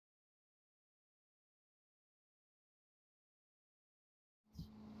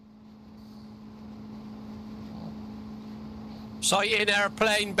Sighting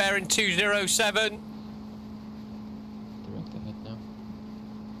airplane bearing 207. Direct ahead now.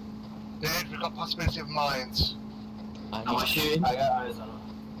 Dave, we've got possibility of mines. Am I shooting? I got eyes on him.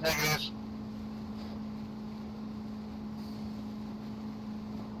 Negative.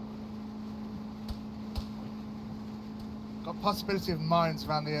 Got possibility of mines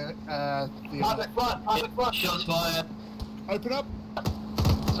around the Front! Shots fired. Open up.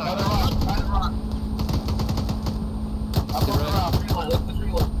 Sorry. Run! Up on the rock. Look, the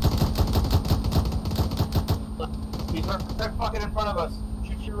tree They're fucking in front of us.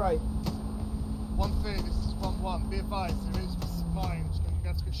 Shoot your right. 1-3, this is 1-1. Be advised, there is mines. You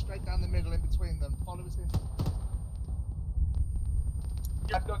have to go straight down the middle in between them. Follow us in.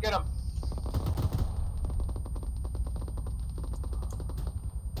 Let's go get them.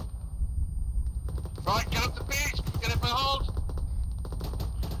 Right, get up the beach. Get it for hold.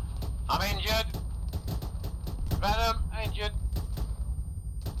 I'm injured. Venom, injured.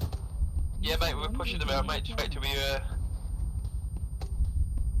 Yeah, mate, we're pushing them out, mate. Just wait till we've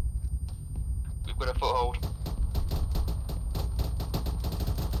got a foothold.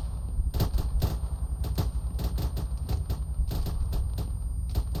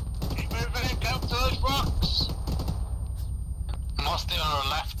 Keep moving in, get up to those rocks. Mostly on our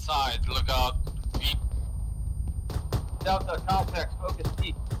left side, look out. Delta, contact, focus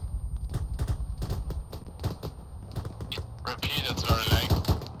deep. Repeat, it's very late.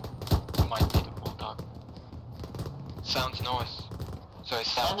 Might be the bulldog. Sounds noise. Sorry,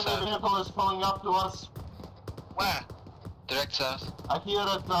 sound Enemy vehicle is pulling up to us. Where? Direct south. I hear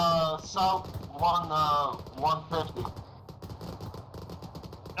it south 150.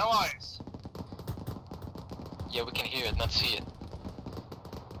 No eyes. Yeah, we can hear it, not see it.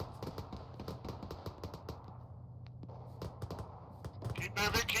 Keep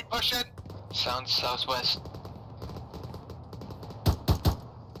moving, keep pushing. Sounds southwest.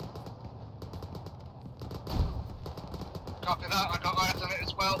 Copy that, I got eyes on it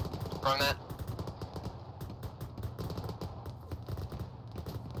as well. Wrong that.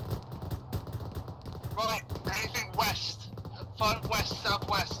 Right, anything west? West,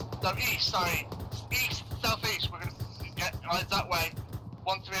 southwest. No, east, sorry. East, southeast, we're gonna get eyes that way.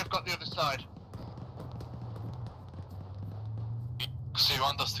 1-3, I've got the other side. So you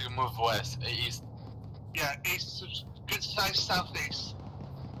want us to move west, east? Yeah, east, good size, southeast.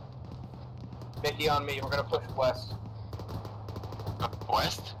 Mickey on me, we're gonna push west.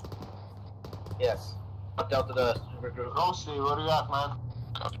 West? Yes. Delta to Ghosty, where you at, man?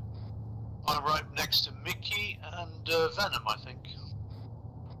 Copy. I'm right next to Mickey and Venom, I think.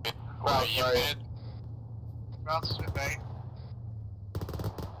 Right, you sorry. bid. Bounces with me.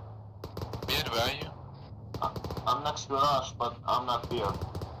 Bid, where are you? I'm next to Rush, but I'm not here.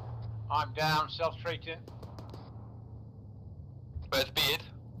 I'm down, self-treating. Where's Bid?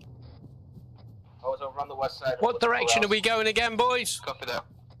 I was over on the west side. What direction are we going again, boys? Copy that.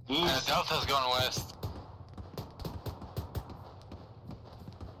 East. Delta's going west.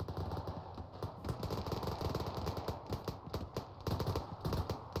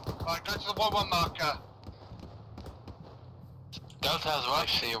 Right, go to the 1-1 marker. Delta's what? I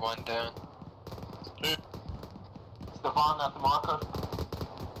see one down. Stefan at the marker.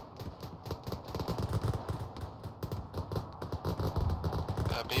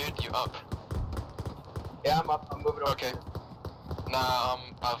 Beard, you up? Yeah, I'm up. I'm moving over. Okay. Nah,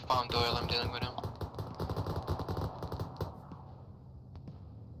 I found Doyle, I'm dealing with him.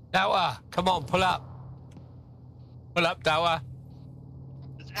 Dower, come on, pull up. Pull up, Dower.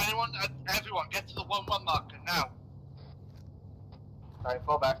 Does everyone get to the 1-1 marker now? Alright,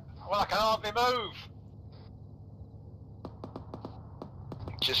 fall back. Well, I can hardly move!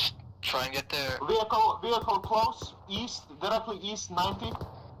 Just try and get there. Vehicle close, east, directly east 90.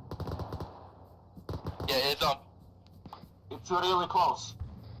 Yeah, it's up. It's really close.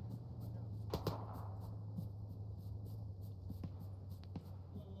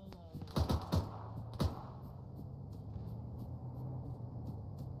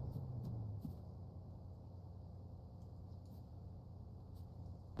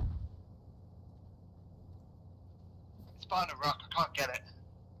 It's behind a rock, I can't get it.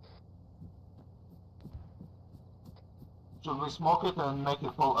 Should we smoke it and make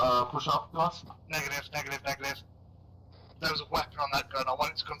it push up to us? Negative, negative, negative. There was a weapon on that gun, I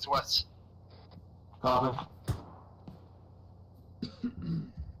want it to come to us. Copy.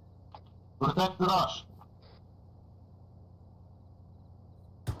 Protect the Rush.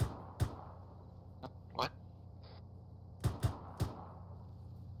 What?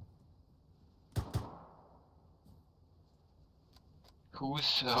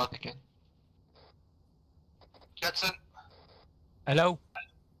 Who's hot again? Jetson, Hello?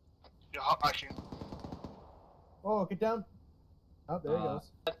 You're hot rushing. Oh, get down. Oh, there he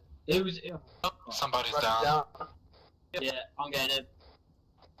goes. Who's... Somebody's Rush down. Yeah, I'm getting it.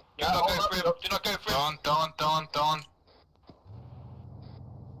 Do not go through. Do not go through. Don.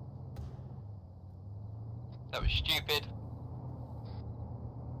 That was stupid.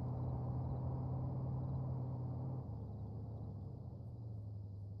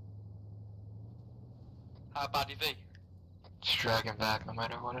 How bad is he? It's dragging back no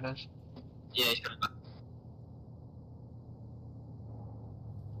matter what it is. Yeah, he's coming back.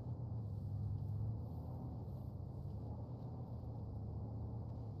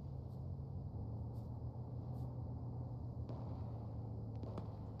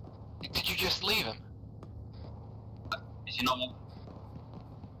 Did you just leave him? Is he not one?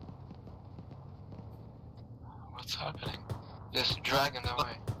 What's happening? Just drag him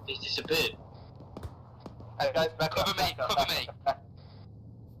away. He's disappeared. Hey guys, back up. Cover me, back up, cover back me. up, back up.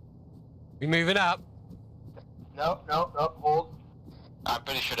 We moving up? No, hold. I'm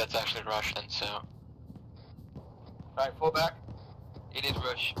pretty sure that's actually Russian, so Alright, full back. It is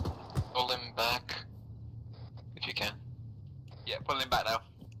rush. pull him back if you can. Yeah, pull him back now.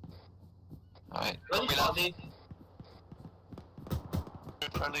 Alright. Where's Bobby?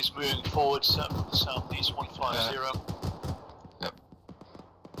 Friendly's moving forward, southeast 150. Yep.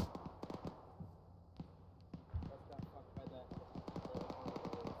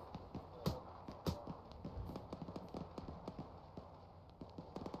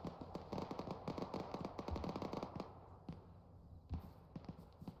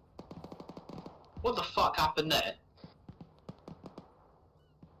 What the fuck happened there?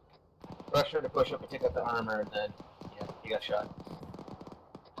 Rush her to push up and take out the armor, and then, yeah, he got shot.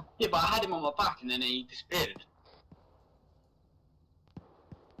 Yeah, but I had him on my back and then he disappeared.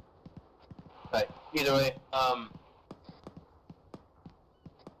 Right, either way, fucking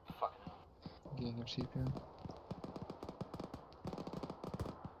hell. Getting him CPR.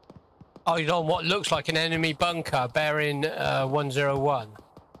 Oh, he's on what looks like an enemy bunker bearing 101.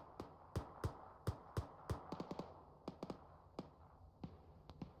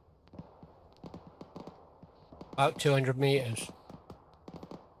 About 200 meters.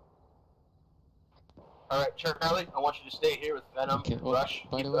 Alright, Charlie, I want you to stay here with Venom. Okay, oh, Rush,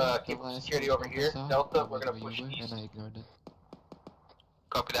 by keep, the way, keep the last security one over from here. south, Delta, I we're was gonna where push you were, east. and I ignored it.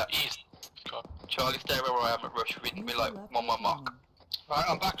 Copy that. East. Copy. Charlie, stay where I am at rush. Read me like on my mark. Right,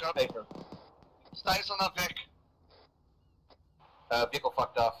 I'm back up. Paper. Status on that Vic. Vehicle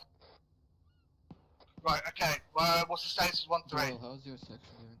fucked off. Right, okay. What's the status of 1-3? Joel, how's your section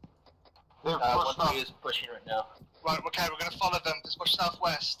doing? They're pushed off. Is pushing right now. Right, okay, we're gonna follow them. Just push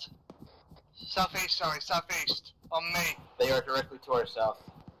southwest. Southeast, sorry, southeast. On me. They are directly to our south.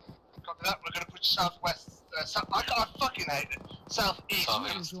 Copy that. We're gonna push southwest. I fucking hate it. Southeast.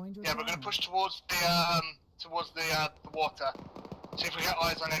 Southeast. Yeah, we're gonna push towards the water. See if we get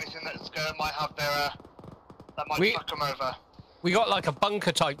eyes on anything that's might have their that might fuck them over. We got like a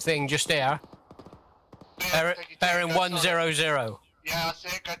bunker type thing just there. Yeah, Bearing go solid. 100. Yeah, I see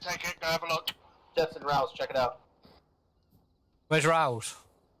it. Go take it. Go have a look. Jetson Rouse, check it out. Where's Rouse?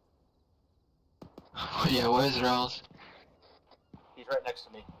 Oh, yeah, where's Rouse? He's right next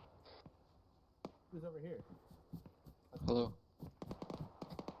to me. Who's over here? Hello.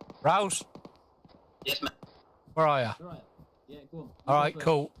 Rouse? Yes, man. Where are you? Alright. Yeah, go on. Alright,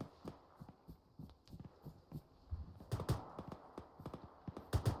 cool.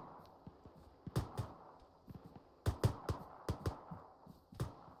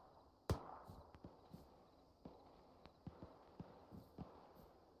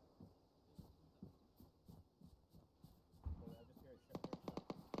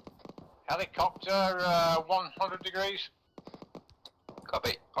 Helicopter, 100 degrees.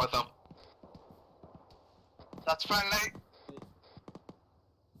 Copy. Eyes on. That's friendly.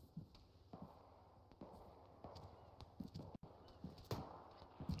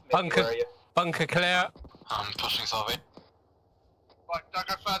 Bunker. Where are you? Bunker clear. I'm pushing Salvi. Right, don't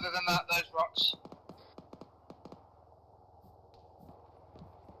go further than that. Those rocks.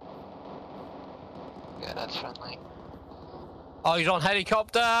 Yeah, that's friendly. Oh, he's on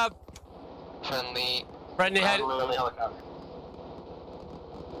helicopter. Friendly. Friendly head. Friendly helicopter.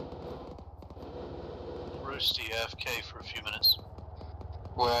 Roosty AFK for a few minutes.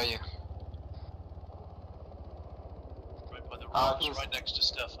 Where are you? Right by the rocks, he's- right next to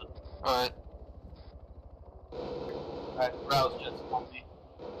Stefan. Alright. Alright, Rouse, Jetson on me.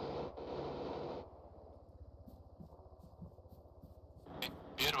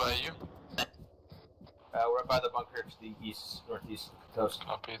 Good, where are you? We're up by the bunker to the east, northeast coast.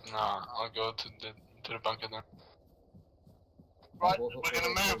 Copy. No, I'll go to the bunker then. Right, we're gonna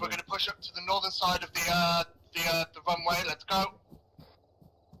move. We're gonna push up to the northern side of the runway. Let's go.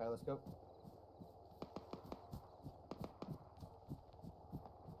 Okay, let's go.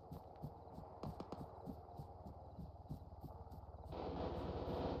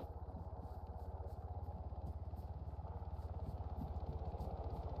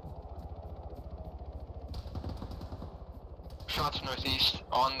 Shots northeast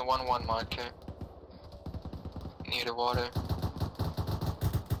on the 1-1 marker. Near the water.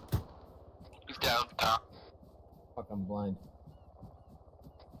 He's down. Fuck, I'm blind.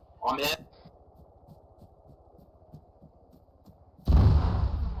 I'm hit.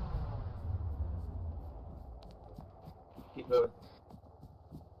 Keep moving.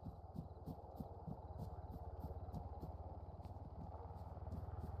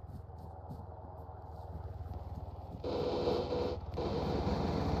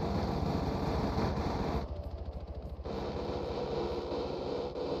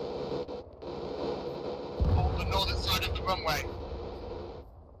 Hold the northern side of the runway.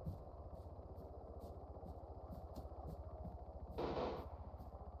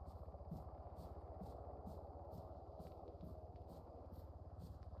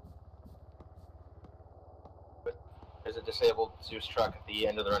 There's a disabled Zeus truck at the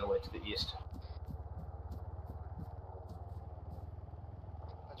end of the runway to the east.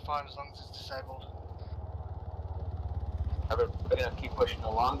 That's fine as long as it's disabled. Are we gonna keep pushing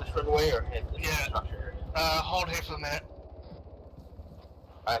along this runway or hit the Yeah. structure area? Hold here for a minute.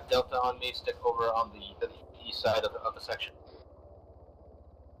 Alright, Delta on me, stick over on the east side of the section.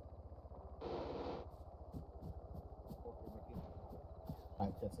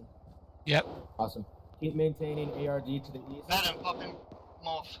 Alright, Jetson. Yep. Awesome. Keep maintaining ARD to the east. Venom, pop him.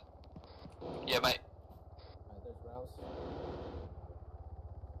 Morph. Yeah, mate. Alright, there's Rouse.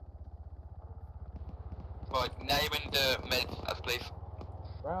 Right, name the med as please.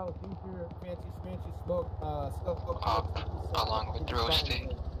 Rouse, use your fancy smanchy smoke, scope to Up, the east side. along with Keep Roasty.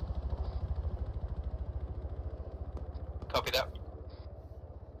 fighting. Copy that.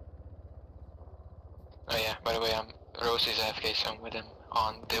 Oh yeah, by the way, Rosie's AFK, so I'm with him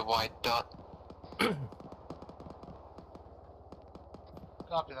on the white dot.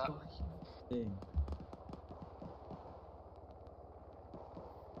 Copy that.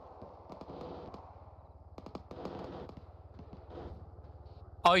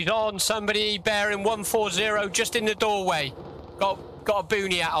 Eyes on somebody bearing 140 just in the doorway. Got a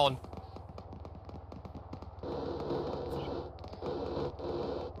boonie hat on.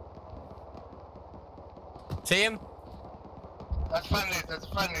 See him? That's friendlies. That's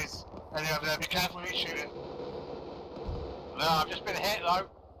friendlies. Any over there? Be careful who you're shooting. No, I've just been hit though.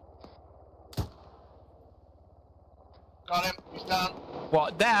 Got him. He's down.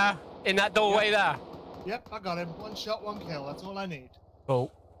 What, there? In that doorway there? Yep, I got him. One shot, one kill. That's all I need.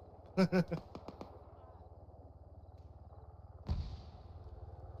 Cool. Rush,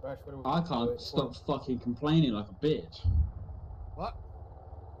 what are we I can't stop fucking complaining like a bitch. What?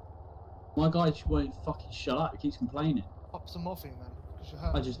 My guy just won't fucking shut up. He keeps complaining. Pop some morphine then, because you're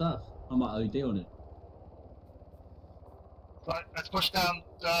hurt. I just have. I might OD on it. Right, let's push down,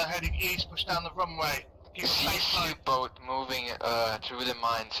 heading east, push down the runway. Keep safe See line. boat moving through the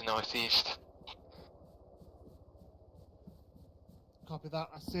mines northeast. Copy that.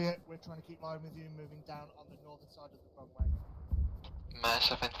 I see it. We're trying to keep line with you, moving down on the northern side of the runway.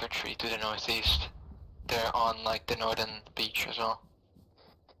 Massive infantry to the northeast. They're on like the northern beach as well.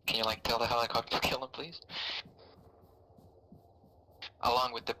 Can you like tell the helicopter to kill them, please?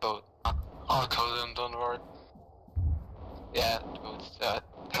 Along with the boat. I'll call them, don't worry. Yeah, the boat's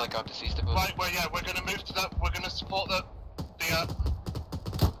helicopter sees the boat. Right, well, yeah, we're gonna move to that. We're gonna support the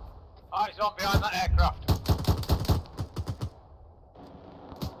Eyes on behind that aircraft.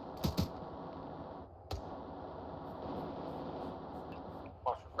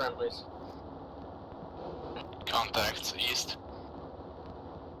 Watch for friendlies. Contacts east.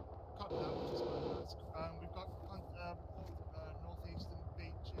 Copy that. Which is fine. We've got northeastern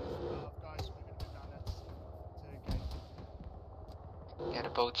beaches. Guys, we're going to go down there to gate. Yeah, the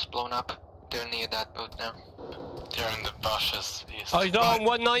boat's blown up. They're near that boat now. They're in the bushes east. Eyes on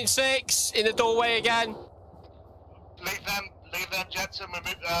 196 in the doorway again. leave them, Jetson. We're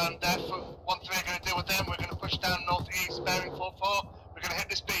there for 1-3. We're gonna deal with them. We're gonna push down northeast, bearing 4-4. We're gonna hit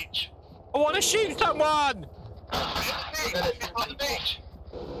this beach. I want to shoot someone. Hit the beach. Hit on the beach.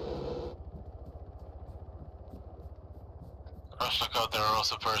 Rush, look out, there are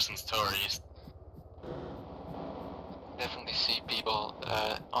also persons to our east. Definitely see people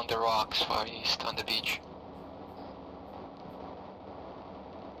on the rocks far east on the beach.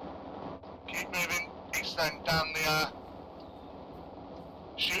 Keep moving east then, down the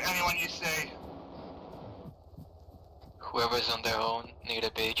Shoot anyone you see. Whoever's on their own near the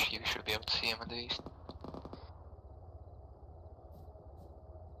beach, you should be able to see him at least.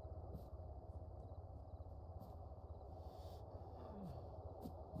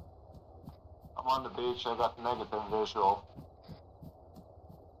 I'm on the beach, I got negative visual.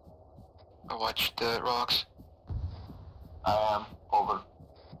 Watch the rocks. I am. Over.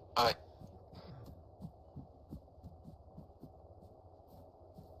 Alright.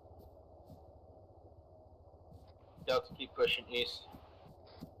 Delta, keep pushing east.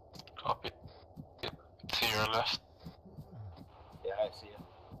 Copy. To your left. Yeah, I see it.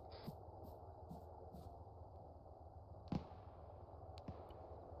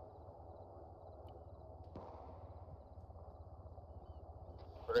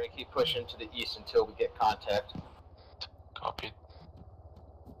 We're gonna keep pushing to the east until we get contact. Copy.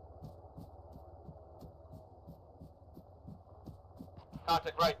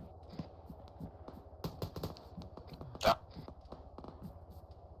 Contact right. Down.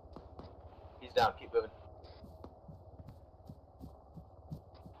 He's down, keep moving.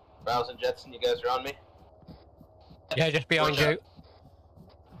 Rouse and Jetson, you guys are on me? Yeah, just behind you.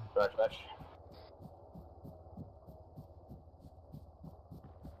 Roger, roger.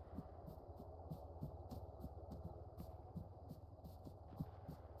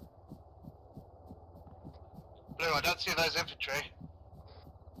 Blue, I don't see those infantry.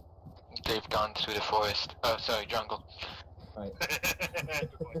 They've gone through the forest. Oh, sorry, jungle. Right.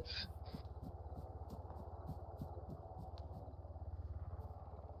 Good point.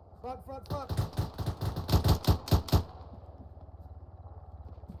 Front, front, front.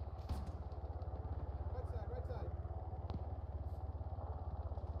 Right side.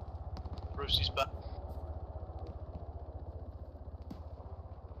 Bruce is back.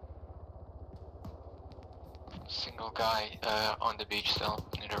 Single guy on the beach still,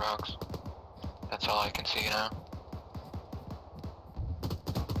 near the rocks. That's all I can see now.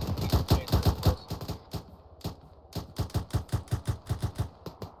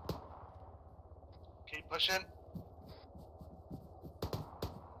 Keep pushing.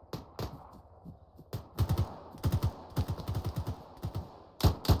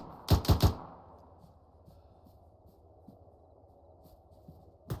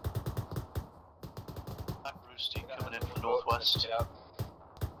 That Bruce team coming in from northwest.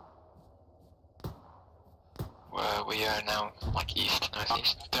 Where we are now, like east,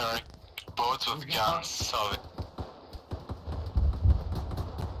 northeast. There are boats with guns, so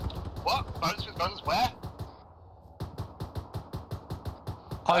What? Boats with guns where?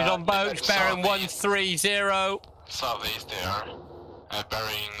 Eyes on boats, bearing 130. southeast they are.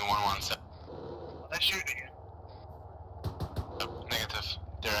 Bearing 117. They're shooting you. Negative.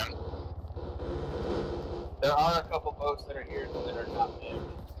 They're in. There are a couple boats that are here that are not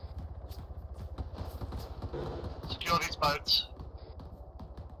manned. Secure these boats.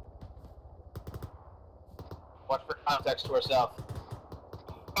 Watch for contacts to our south.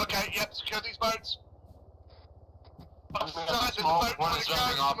 Okay, yep, secure these boats. I'm Outside, gonna there's a smoke, boat one trying is to go.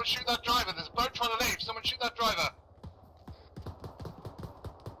 jumping up. Someone shoot that driver. There's a boat trying to leave. Someone shoot that driver.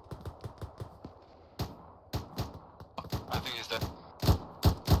 I think he's dead.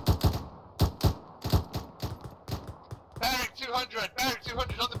 Bearing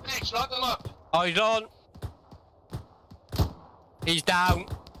 200 on the beach, line them up. Eyes on. He's down.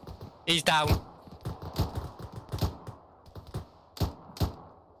 He's down.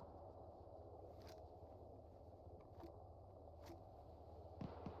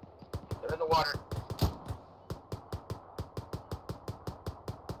 They're in the water.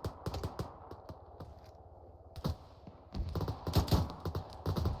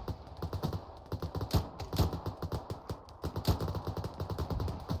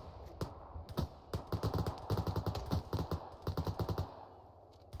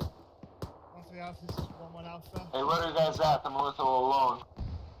 Alpha, this is 1-1 Alpha. Hey, where are you guys at? I'm a little alone.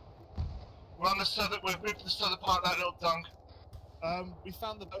 We're on the southern, we've moved to the southern part of that little dunk. We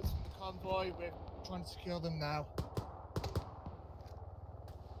found the boats from the convoy. We're trying to secure them now.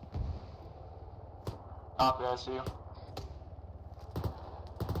 Copy, I see you.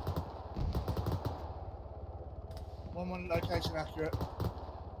 One location accurate.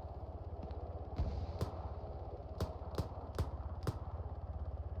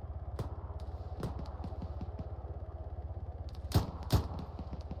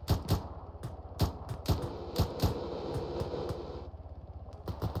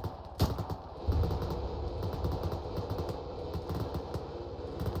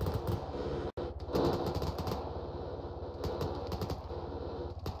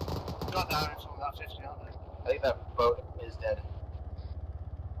 Got down in some of that 50, aren't they? I think that boat is dead.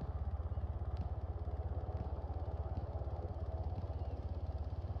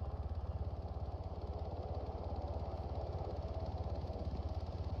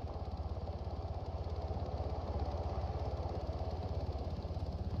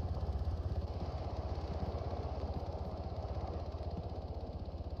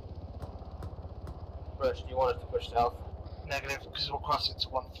 Rush, do you want us to push south? Negative, because we'll cross it to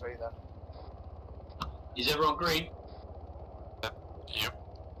 1-3 then. Is everyone green? Yep.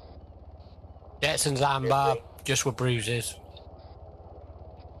 Jetson's amber, just with bruises.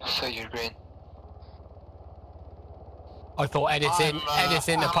 So you're green. I thought anything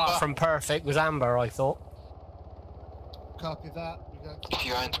amber. apart from perfect was amber, I thought. Copy that. We're going to If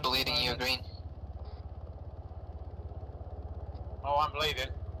you aren't bleeding, you're green. Oh, I'm bleeding.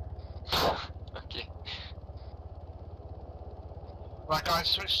 Okay. Right guys,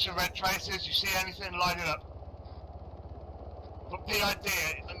 switch to red traces. You see anything, light it up. Put PID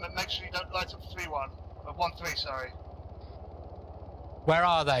and make sure you don't light up 3-1. 1-3, sorry. Where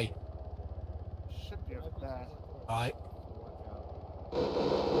are they? Should be over there. Right.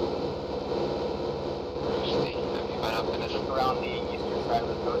 Steve, have you got up in this? Around the eastern side of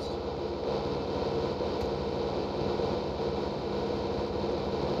the coast.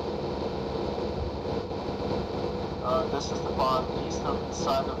 This is the bond. The eastern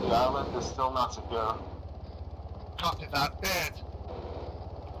side of the island is still not secure. Copy that. Beard,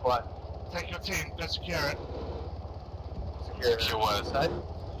 What? take your team, go secure it. Secure what? Side?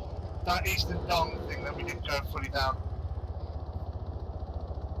 That eastern dong thing that we didn't go fully down.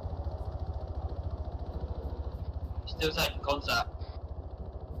 Still taking contact.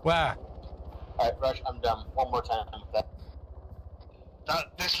 Where? Alright, Rush, I'm done. One more time with that.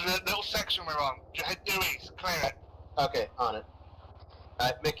 This little section we're on, head due east, clear it. Okay, on it.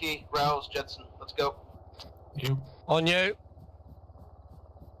 Alright, Mickey, Rouse, Jetson, let's go. On you.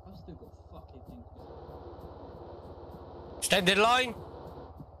 I've still got fucking things. Extended line.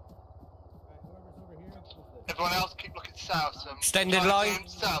 Everyone else keep looking south. Extended Charlie line. team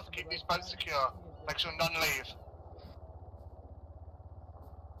south, keep these boats secure. Make sure none leave.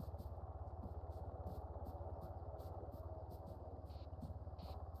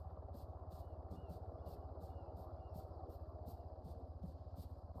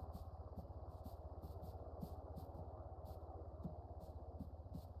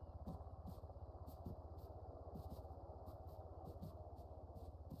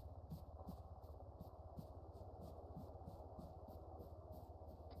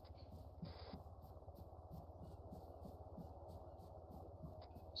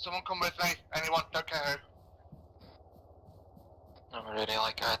 Someone come with me. Anyone, don't care who. I'm already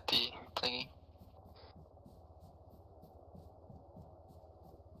like at the thingy.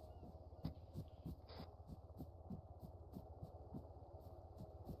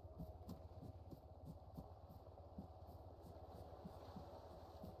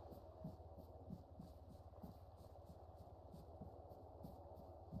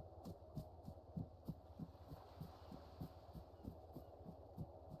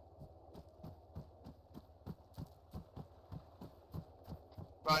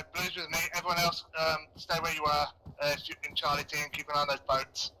 Right, Blue's with me. Everyone else, stay where you are. If you're in Charlie team, keep an eye on those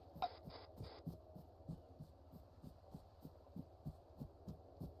boats.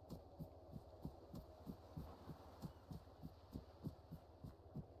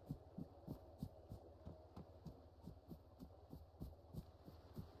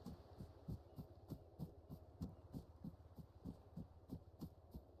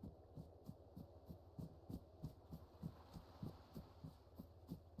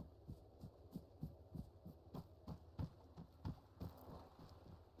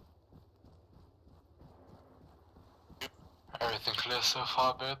 Everything clear so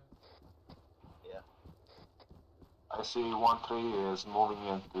far, bit? Yeah. I see 1-3 is moving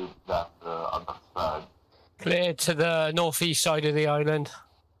into that other side. Clear to the northeast side of the island.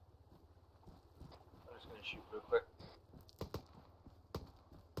 I'm just gonna shoot real quick.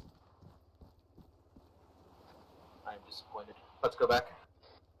 I'm disappointed. Let's go back.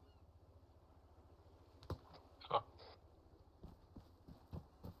 Go.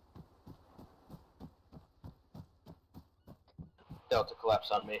 Delta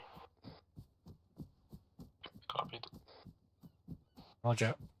collapse on me. Copied.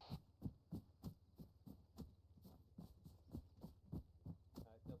 Roger.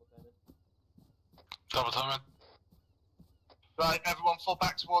 Double time it. Right, everyone fall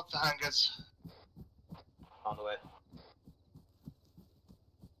back towards the hangars. On the way.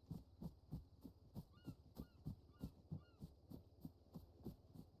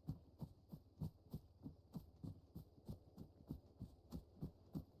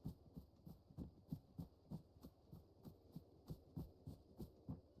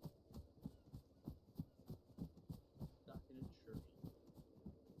 Stuck in a tree.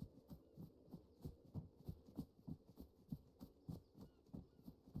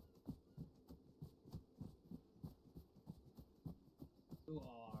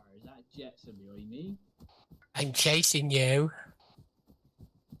 Is that Jetson behind me? I'm chasing you.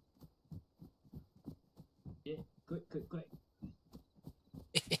 Yeah, quick.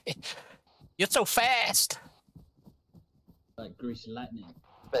 You're so fast. Like greasy lightning.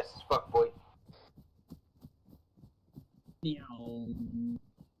 Fast as fuck, boy. Meow.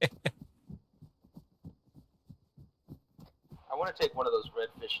 I want to take one of those red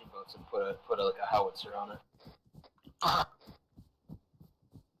fishing boats and put like a howitzer on it.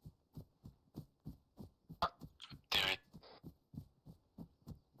 Do it.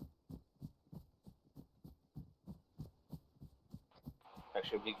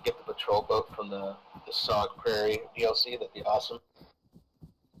 Actually, if we could get the patrol boat from the Sog Prairie DLC, that'd be awesome.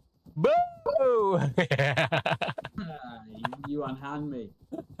 Boo! You unhand me.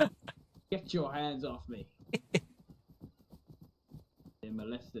 Get your hands off me. They're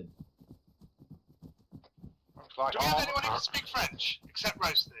molested. Do we have anyone who can speak French except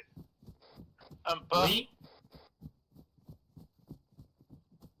Roasty? Oui.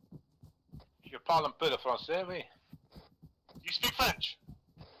 Je parle un peu de français, oui. You speak French?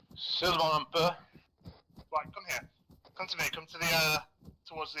 Seulement un peu. Right, come here. Come to me. Come to the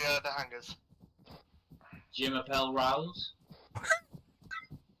towards the hangars. Je m'appelle Rouse.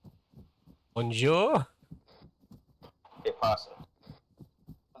 Bonjour. Que pasa?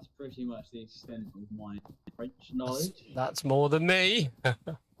 That's pretty much the extent of my French knowledge. That's more than me. No,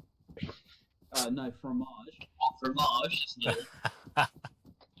 fromage. Fromage, no.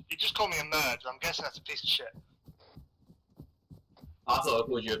 You just called me a nerd. I'm guessing that's a piece of shit. I thought I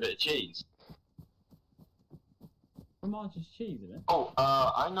called you a bit of cheese. Fromage is cheese, isn't it? Oh,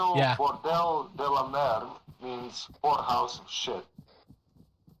 I know Yeah. Bordel de la Mer means poorhouse of shit.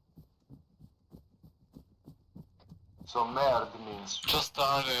 So merde means Just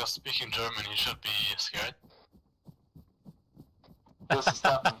started speaking German, you should be scared. this is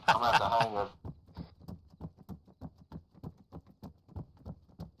happening. I'm at the hangar.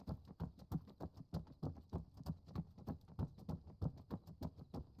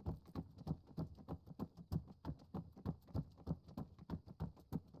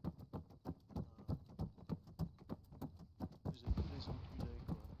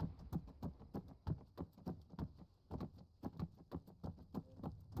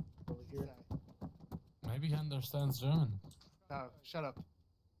 Maybe he understands German. No, shut up.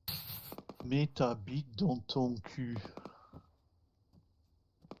 Mets ta bite dans ton cul.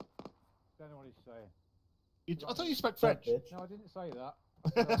 Don't know what he's saying. I thought you spoke French. No, I didn't say that.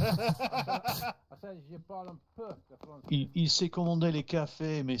 I said je parle un peu de français. Il sait commander les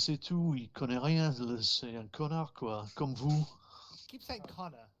cafés, mais c'est tout. Il connaît rien. C'est un connard, quoi. Comme vous. Keep saying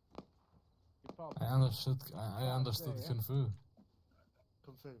Connor. I understood Kung Fu.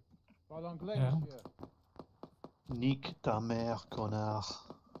 Kung Fu. Parle anglais, Yeah. monsieur. Nique ta mère, connard.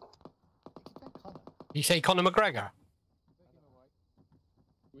 You say Conor McGregor?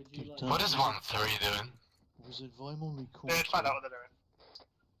 Putain. What is 1-3 doing? Vous êtes vraiment les cons. Let's find out what they're doing.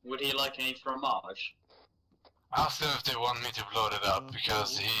 Would he like any fromage? Ask them if they want me to load it up,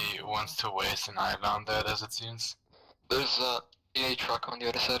 because he wants to waste an island there, as it seems. There's a EA truck on the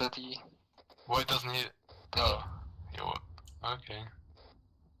other side of the... Why doesn't he... Oh, okay.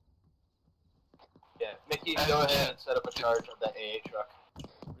 Yeah, Mickey, go ahead and set up a charge on that AA truck.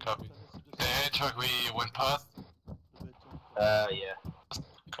 Copy. The AA truck we went past? Yeah.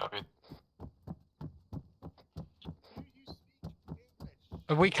 Copy.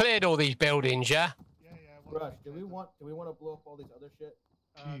 Have we cleared all these buildings, yeah? Rush, do we want to blow up all these other shit?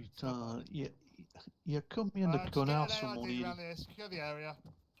 Putain, il y a combien de connards sur mon île? Secure the area.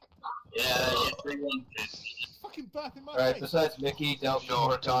 Yeah, 3-1. Fucking burp in my Alright, face. besides Mickey, Delphi,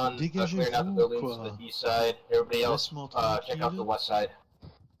 work on clearing out the buildings to the east side. Everybody else, check out the west side.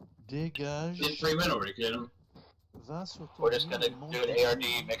 Dégage. Did 3-1 already clear them? Va sur ton We're just île gonna et mange do an ton ARD,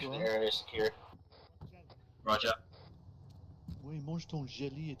 jelly, make sure the quoi. area is secure. Roger. Oui, mange ton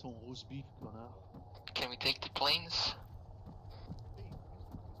jelly et ton roast beef, connard. Can we take the planes?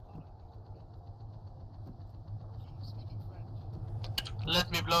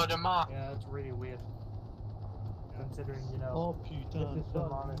 Let me blow them up. Yeah, it's really weird. Considering, you know. Oh putain, this is so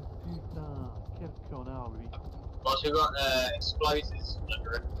modern. putain, quel connard lui. Boss, we've got explosives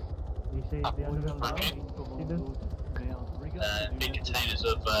under it. You see the end of the line? See this? Big containers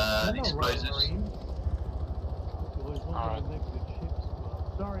of I'm not explosives. Marine. Alright.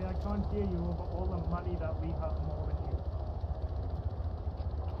 Sorry, I can't hear you over all the money that we have more than you.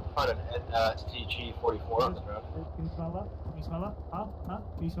 Found an STG-44 on the road. Can you smell that? Can you smell that? Huh? Huh?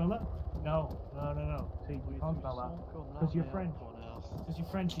 Can you smell that? No. See, you can't smell that. Because you're French. Because you're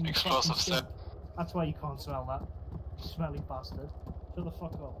French and you Explosive fucking stink. That's why you can't smell that. You smelly bastard. Shut the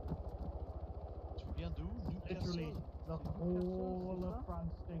fuck up. Literally, the whole of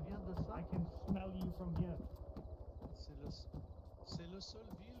France stinks. I can smell you from here. C'est le seul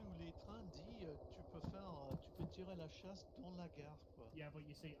ville où les trains disent tu peux tirer la chasse dans la gare, quoi. Yeah, but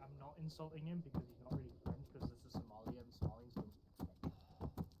you see, I'm not insulting him because he's not really French, because this is Somalia and Somalians don't speak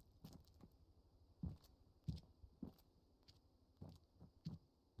French.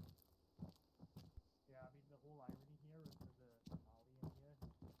 Yeah, I mean, the whole irony here is there's a Somalian here who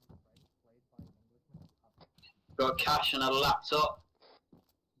speaks French, played by an Englishman who has... Got cash and a laptop.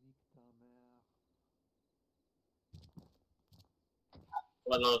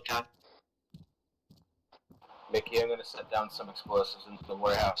 One little cat. Mickey, I'm gonna set down some explosives into the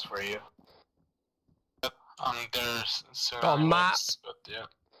warehouse for you. There's Got a map. but yeah.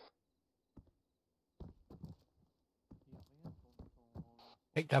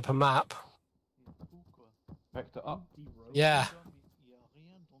 Picked up a map. Picked it up. Yeah.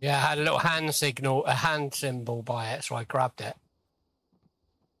 Yeah, I had a little hand signal, a hand symbol by it, so I grabbed it.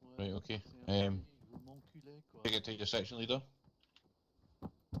 Right, okay. Take it to your section leader.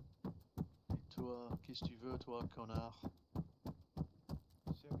 Toi, qu'est-ce que tu veux, toi, connard?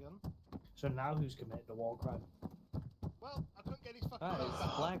 So now who's committed the war crime? Well, I couldn't get his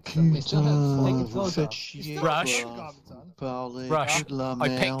fucking Putain, vous faites chier. Rush. Parlez Rush. de la I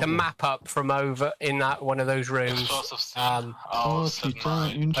picked the merde. map up from over in that one of those rooms. Oh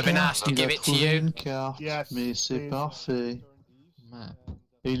putain, une I've been asked to carte, il give a it to trouvé you. une carte, mais c'est parfait.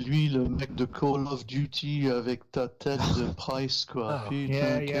 Et lui, le mec de Call of Duty avec ta tête de Price, quoi. Oh.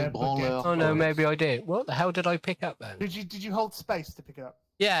 Putain, quel branleur. Oh no, maybe I did. What the hell did I pick up then? Did you hold space to pick it up?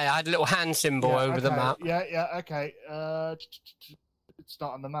 Yeah, I had a little hand symbol over the map. Yeah, okay. It's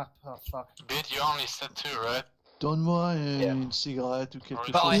not on the map. Oh fuck. Bit, you only said 2, right? Donne-moi une cigarette ou quelque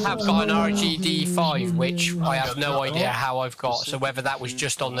chose. But I have got an RGD5, which I have no idea how I've got, so whether that was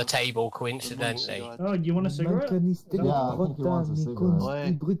just on the table coincidentally. Oh, you want a cigarette? Yeah, I think he wants a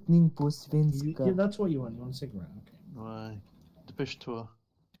cigarette. Yeah, that's what you want. You want a cigarette? Okay. Ouais. Dépêche-toi.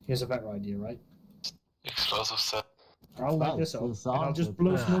 Here's a better idea, right? Explosive set. I'll light this up, and I'll just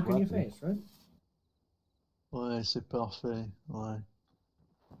blow smoke in your face, right? Ouais, c'est parfait. Ouais.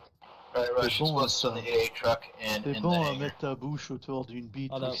 Right, Rush, C'est bon, explosives on the AA truck and c'est in bon the à hangar. mettre ta bouche autour d'une bite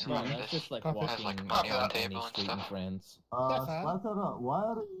Oh, that's aussi. fine. That's just like walking money on the any table and street stuff. and friends. Slatera, why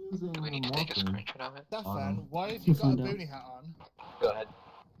are you using Do we need to take a screenshot of it? Stefan, why have you got a boonie hat on? Go ahead.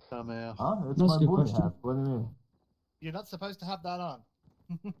 Ta mère. Huh? It's That's my a good booty question. hat. What do you mean? You're not supposed to have that on.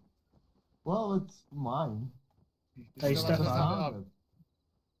 Well, it's mine. Hey, Still have to have it Stefan, on.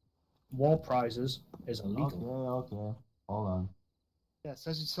 war prizes is illegal. Okay. Hold on. Yeah, it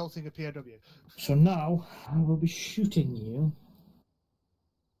says insulting a POW. So now, I will be shooting you.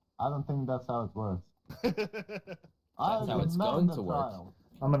 I don't think that's how it works. That's how it's going to work.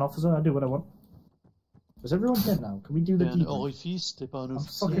 I'm an officer, I do what I want. Is everyone dead now? Can we do the T'es un debrief? orifice, t'es pas un I'm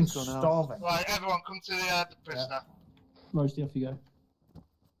officier, fucking connard. starving. Right, everyone, come to the prisoner. Roasty, off you go.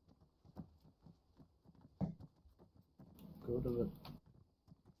 Go to the...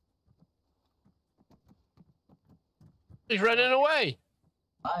 He's running away.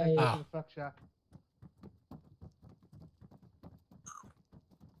 Hey, Ah. fuck Shack.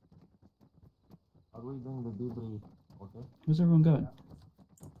 Are we doing the debrief? Okay. Where's everyone going?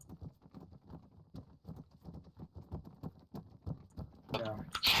 Yeah.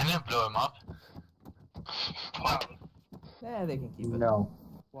 Can you blow him up? Yeah, they can keep it. No.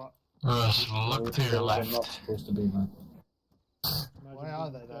 What? Rush, look to your They're left. not supposed to be, man. Why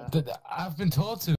are they there? I've been told to.